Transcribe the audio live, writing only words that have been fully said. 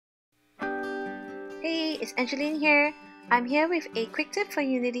Hey, it's Angeline here. I'm here with a quick tip for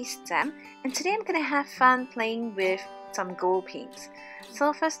Unity STEM, and today I'm gonna have fun playing with some gold paints.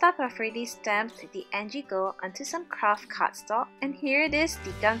 So first up, I've already stamped the Angie Gold onto some craft cardstock, and here it is,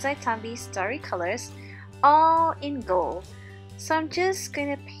 the Gansai Tambi Starry Colors, all in gold. So I'm just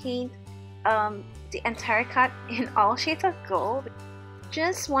gonna paint the entire card in all shades of gold.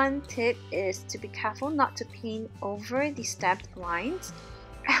 Just one tip is to be careful not to paint over the stamped lines,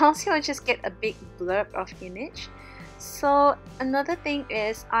 else you'll just get a big blurb of image. So another thing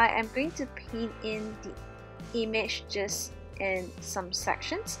is I am going to paint in the image just in some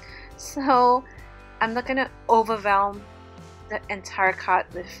sections, so I'm not going to overwhelm the entire card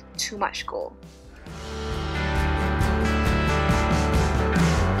with too much gold.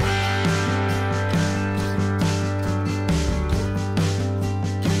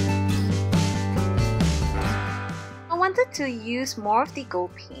 I wanted to use more of the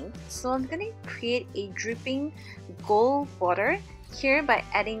gold paint, so I'm going to create a dripping gold border here by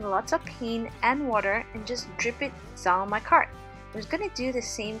adding lots of paint and water and just drip it down my card. I'm going to do the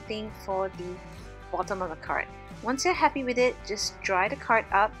same thing for the bottom of the card. Once you're happy with it, just dry the card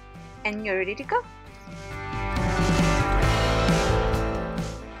up and you're ready to go.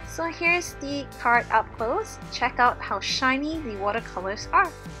 So here's the card up close. Check out how shiny the watercolors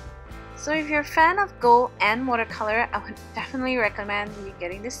are. So if you're a fan of gold and watercolor, I would definitely recommend you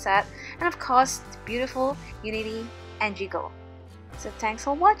getting this set, and of course the beautiful Unity Angie Gold. So thanks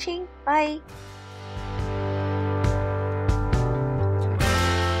for watching, bye!